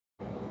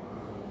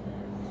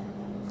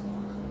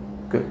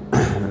Okay.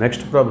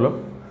 Next problem,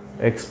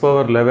 x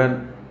power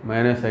 11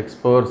 minus x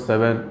power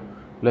 7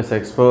 plus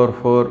x power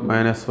 4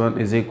 minus 1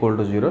 is equal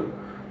to 0.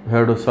 We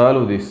have to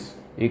solve this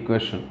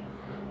equation.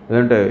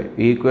 అంటే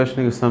ఈ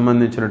ఈక్వేషన్కి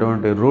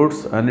సంబంధించినటువంటి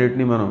roots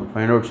అన్నిటిని మనం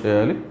find out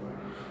చేయాలి.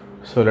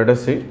 So let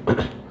us see.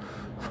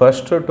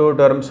 First two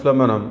టర్మ్స్లో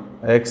మనం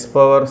x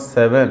power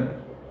 7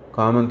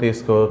 common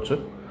తీసుకోవచ్చు.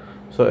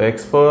 So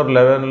x power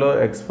 11లో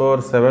x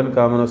power 7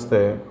 common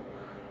వస్తే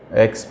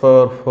x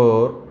power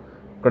 4,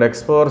 ఇక్కడ x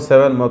పవర్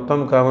 7 మొత్తం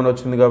కామన్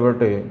వచ్చింది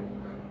కాబట్టి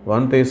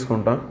 1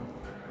 తీసుకుంటాం.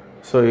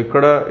 సో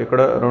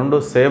ఇక్కడ రెండు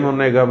సేమ్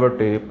ఉన్నాయి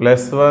కాబట్టి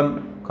 +1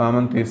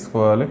 కామన్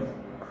తీసుకోవాలి.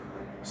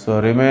 So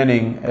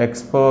remaining x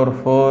power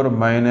 4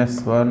 minus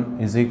 1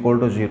 is equal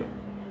to 0.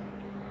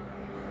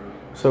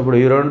 So ఇప్పుడు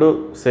ఈ రెండు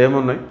సేమ్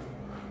ఉన్నాయి.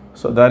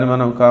 సో దాన్ని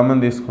మనం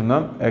కామన్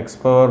తీసుకుందాం. x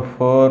power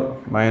 4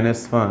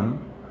 minus 1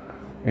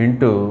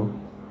 into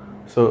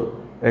so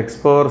x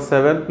power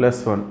 7 plus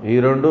 1 ఈ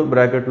రెండు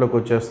బ్రాకెట్లోకి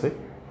వచ్చేస్తాయి.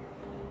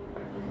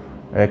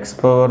 x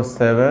power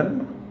 7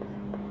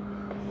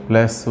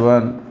 plus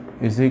 1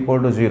 is equal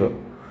to 0.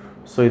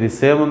 So ఇది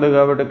సేమ్ ఉంది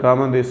కాబట్టి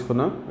కామన్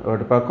తీసుకున్నాం.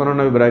 వాటి పక్కన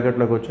ఉన్నవి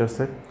బ్రాకెట్లోకి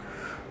వచ్చేస్తాయి.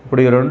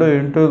 ఇప్పుడు ఈ రెండు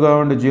ఇంటూగా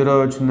ఉండి 0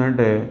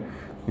 వచ్చిందంటే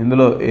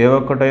ఇందులో ఏ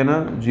ఒక్కటైనా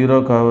 0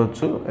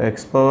 కావచ్చు. x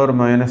power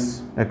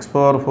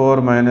 4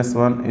 minus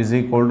 1 is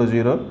equal to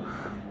 0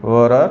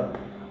 or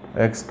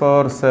x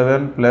power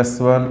 7 plus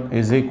 1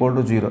 is equal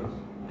to 0.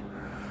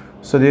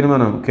 So దీన్ని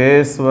మనం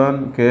కేస్ 1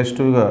 కేస్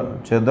 2గా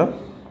చేద్దాం.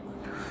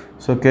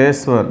 So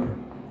case 1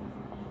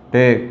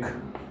 take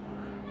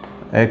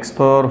x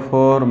power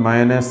 4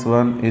 minus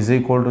 1 is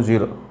equal to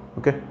 0.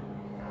 Okay,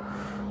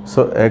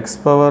 so x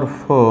power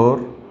 4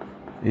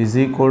 is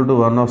equal to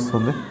 1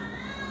 వస్తుంది.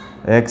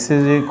 x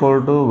is equal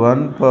to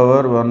 1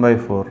 power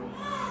 1/4.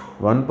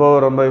 1 power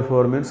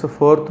 1/4 means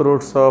 4th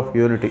roots of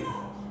unity.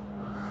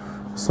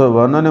 So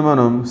 1 అని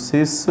మనం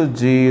cis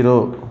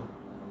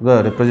 0గా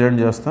represent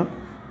చేస్తాం.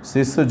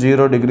 cis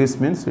 0 degrees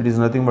means it is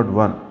nothing but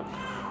 1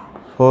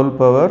 whole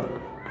power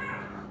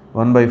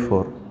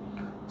 1/4.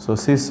 So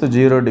cis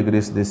 0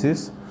 degrees this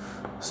is.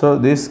 So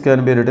this can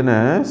be written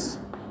as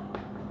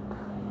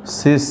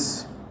cis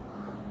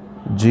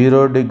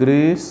 0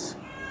 degrees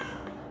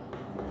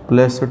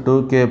plus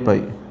 2k pi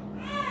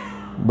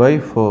by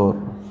 4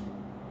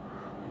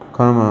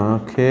 comma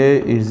k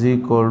is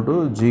equal to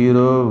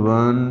 0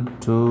 1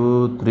 2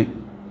 3.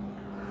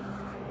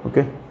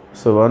 Okay,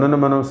 so 1 అని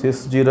మనం cis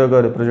 0గా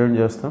represent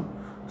చేస్తాం.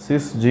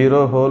 cis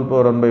 0 whole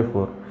power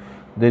 1/4.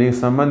 దీనికి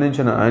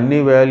సంబంధించిన అన్ని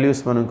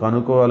values మనం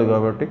కనుక్కోవాలి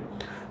కాబట్టి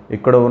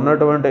ఇక్కడ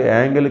ఉన్నటువంటి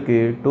యాంగిల్కి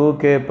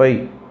 2k పై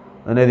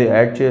అనేది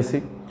యాడ్ చేసి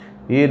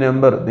ఈ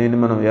నెంబర్ దీన్ని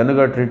మనం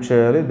nగా ట్రీట్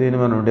చేయాలి. దీన్ని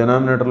మనం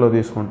డినామినేటర్లో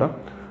తీసుకుంటాం.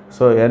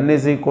 So n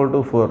is equal to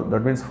 4,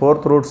 that means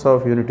 4th roots of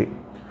unity.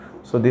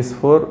 So this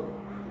 4,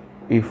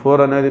 ఈ 4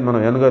 అనేది మనం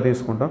nగా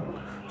తీసుకుంటాం.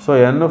 సో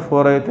n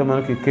 4 అయితే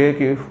మనకి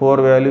kకి 4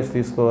 వాల్యూస్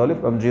తీసుకోవాలి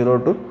from 0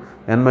 to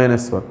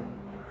n-1.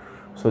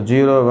 So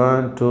 0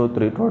 1 2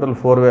 3 total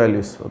 4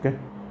 values. Okay,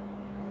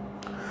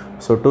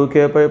 so 2k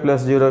pi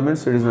plus 0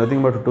 means it is nothing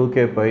but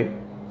 2k pi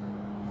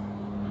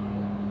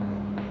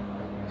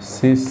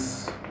cis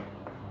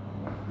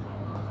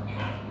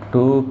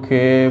 2k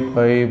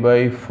pi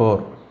by 4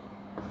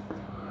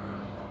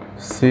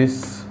 cis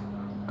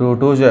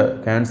 2 ja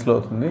cancel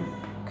అవుతుంది.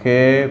 k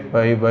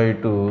pi by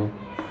 2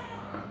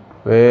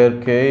 where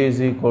k is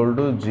equal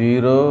to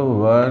 0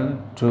 1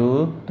 2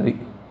 3.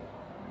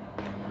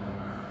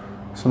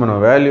 So మనం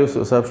values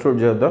substitute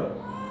చేద్దాం.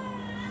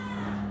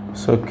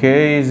 So k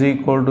is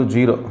equal to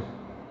 0.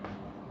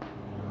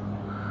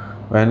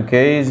 When k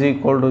is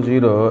equal to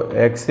 0,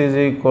 x is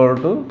equal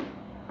to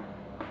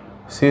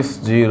cis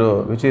 0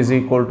 which is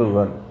equal to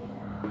 1.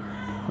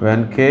 When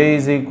k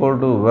is equal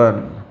to 1,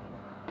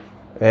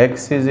 x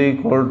is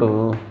equal to,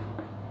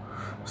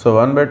 so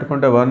 1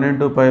 పెట్టుకుంటే 1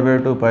 into pi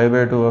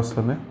by 2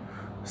 వస్తుంది.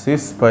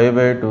 cis pi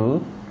by 2,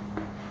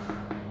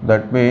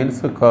 that means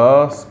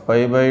cos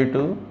pi by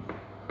 2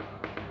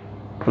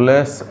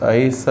 plus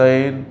I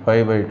sin pi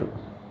by 2.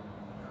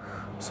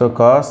 So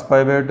cos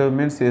pi by 2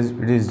 means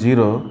it is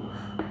 0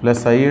 plus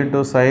I into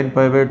sin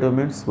pi by 2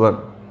 means 1.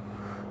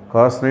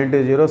 cos 90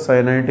 0,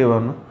 sin 90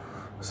 1.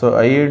 So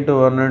I into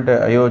 1 అంటే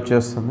I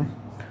వచ్చేస్తుంది.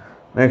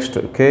 Next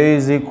k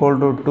is equal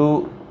to 2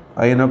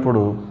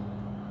 అయినప్పుడు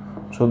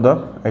చూద్దాం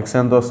x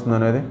ఎంత వస్తుంది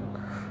అనేది.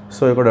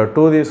 So ఇక్కడ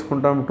 2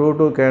 తీసుకుంటాం.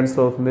 2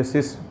 cancel అవుతుంది.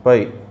 cis pi,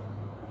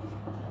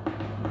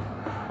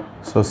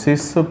 so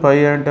cis pi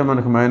అంటే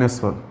మనకి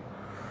 -1.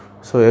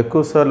 సో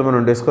ఎక్కువసార్లు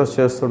మనం డిస్కస్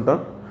చేస్తుంటాం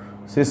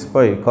cis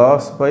pi,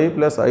 cos pi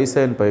plus I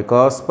sin pi,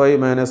 cos pi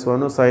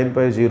 -1 sin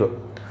pi 0.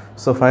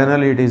 So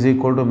finally it is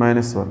equal to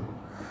 -1.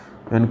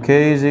 When k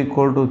is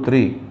equal to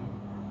 3,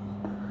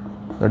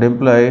 that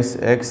implies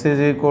x is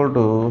equal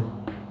to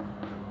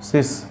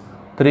cis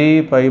 3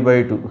 pi by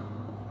 2.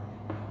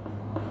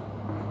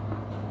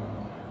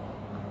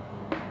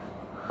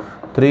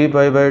 3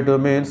 pi by 2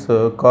 means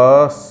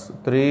cos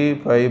 3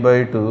 pi by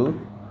 2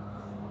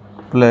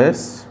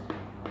 plus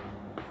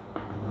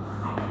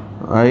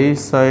I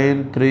sin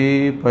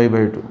 3 pi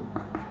by 2.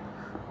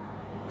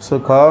 So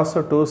cos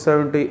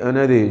 270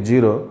 అనేది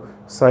 0,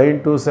 sin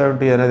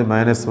 270 అనేది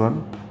 -1.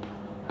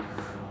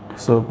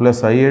 So plus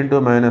I into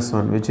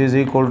 -1 which is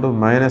equal to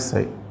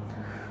 -I.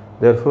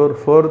 Therefore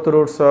fourth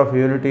roots of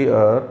unity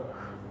are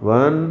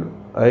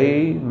 1I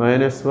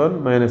 -1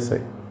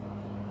 -I.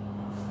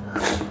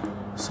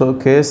 So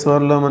case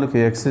 1 లో మనకి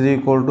x is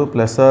equal to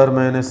plus or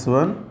minus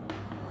 1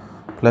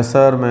 plus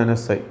or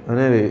minus I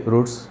అనేవి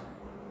roots.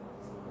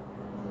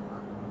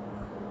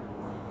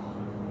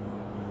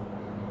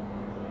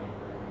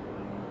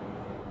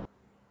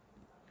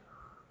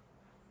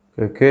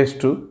 Case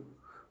 2,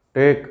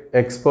 take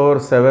x power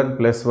 7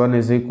 plus 1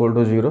 is equal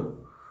to 0.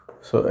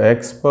 So x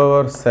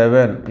power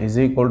 7 is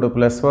equal to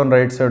plus 1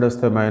 right side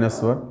వస్తే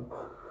 -1.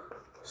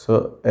 So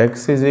x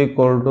is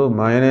equal to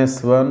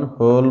 -1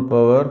 whole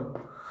power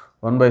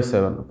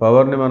 1/7.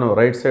 పవర్ని మనం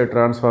right side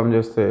transform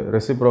చేస్తే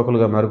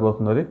రెసిప్రోకల్గా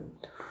మారిపోతుంది అది.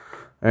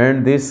 And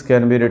this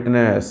can be written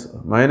as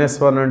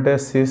 -1 అంటే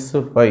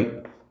 6π,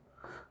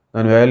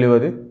 దాని value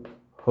అది,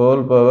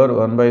 whole power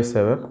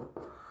 1/7.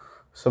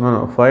 So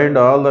మనం ఫైండ్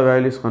ఆల్ ద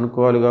వాల్యూస్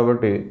కనుక్కోవాలి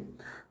కాబట్టి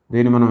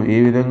దీన్ని మనం ఈ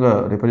విధంగా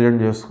రిప్రజెంట్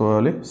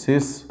చేసుకోవాలి.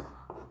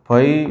 6π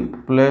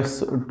plus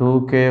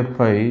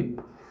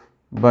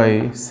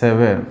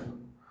 2kπ/7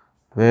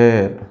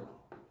 wear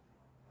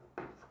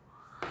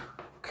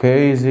k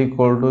is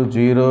equal to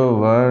 0,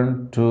 1,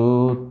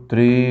 2,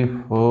 3,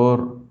 4,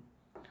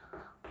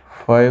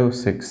 5,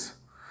 6.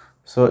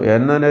 So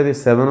n అనేది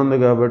 7 ఉంది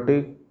కాబట్టి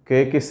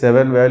kకి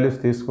 7 వాల్యూస్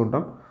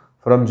తీసుకుంటాం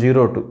from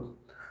 0 to.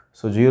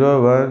 So 0,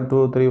 1,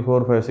 2, 3,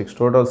 4, 5, 6.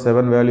 Total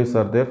 7 values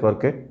are there for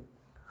k.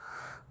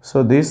 So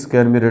this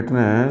can be written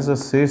as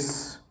 6.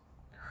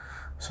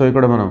 So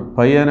ఇక్కడ మనం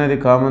పై అనేది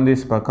కామన్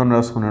తీసి పక్కన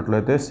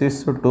రాసుకున్నట్లయితే 6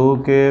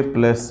 2k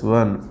plus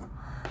 1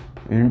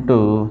 into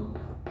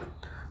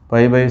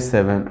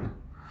π/7,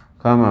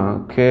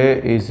 k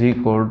is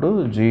equal to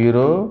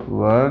 0,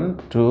 1,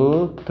 2,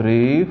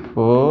 3,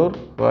 4,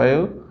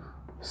 5,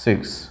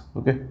 6.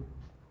 Okay.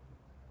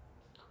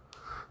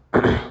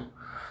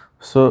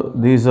 So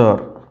these are,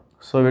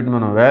 so వీటి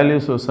మనం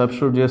వాల్యూస్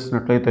సబ్స్టిట్యూట్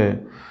చేసినట్లయితే,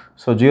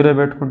 so 0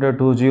 పెట్టుకుంటే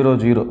 2 0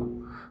 0,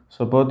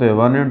 so పోతే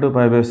 1 into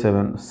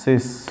π/7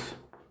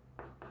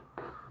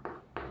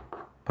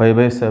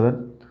 6π/7.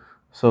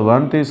 సో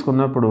 1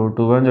 తీసుకున్నప్పుడు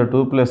 2 1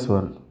 2 plus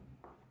 1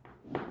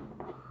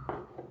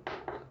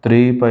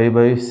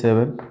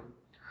 3π/7.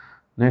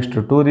 నెక్స్ట్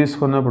 2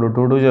 తీసుకున్నప్పుడు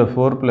 2 2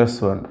 4 plus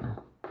 1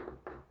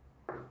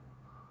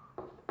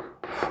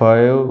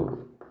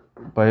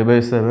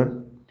 5π/7.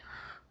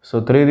 సో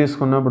 3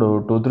 తీసుకున్నప్పుడు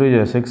 2 3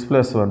 6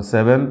 plus 1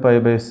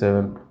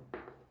 7π/7.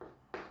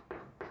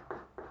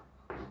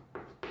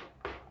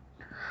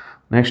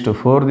 నెక్స్ట్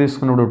 4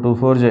 తీసుకున్నప్పుడు 2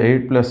 4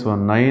 8 plus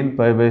 1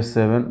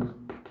 9π/7.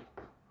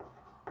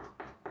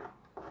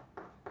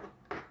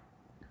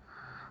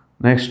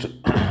 నెక్స్ట్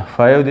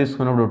 5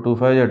 తీసుకున్నప్పుడు 2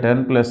 5 10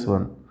 plus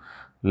 1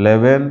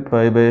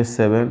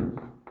 11π/7.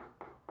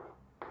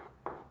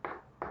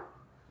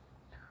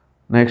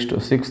 నెక్స్ట్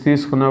 6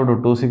 తీసుకున్నప్పుడు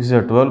 2 6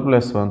 12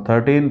 plus 1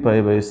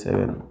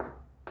 13π/7.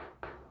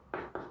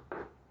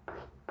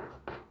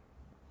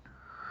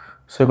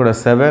 సో ఇక్కడ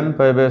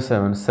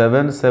 7π/7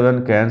 7 7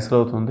 క్యాన్సిల్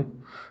అవుతుంది.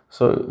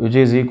 So which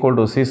is equal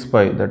to 6π,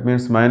 that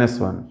means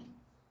 -1.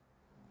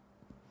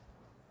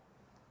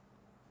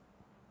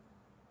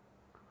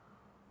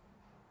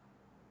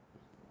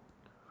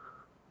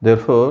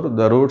 Therefore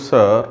the roots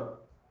are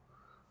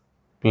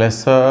plus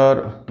or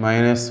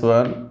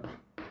 -1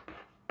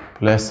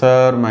 plus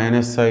or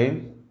 -I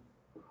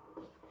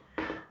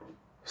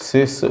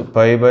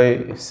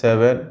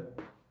 6π/7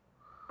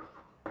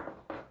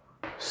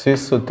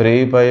 6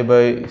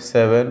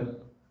 3π/7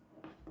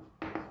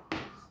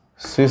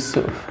 6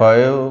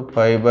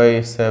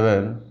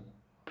 5π/7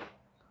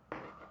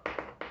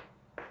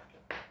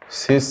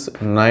 6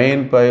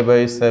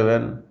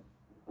 9π/7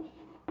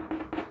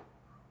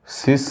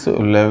 6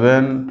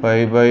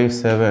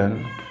 11π/7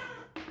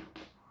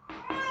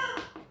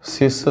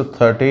 6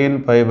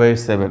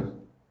 13π/7.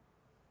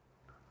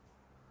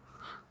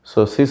 So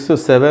 6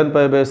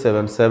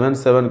 7π/7 7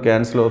 7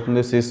 cancel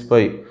అవుతుంది. 6π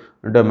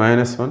అంటే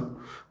 -1.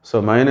 So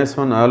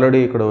 -1 already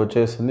ఇక్కడ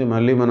వచ్చేసింది,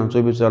 మళ్ళీ మనం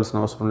చూపించాల్సిన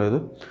అవసరం లేదు.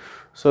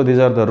 So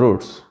these are the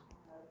roots.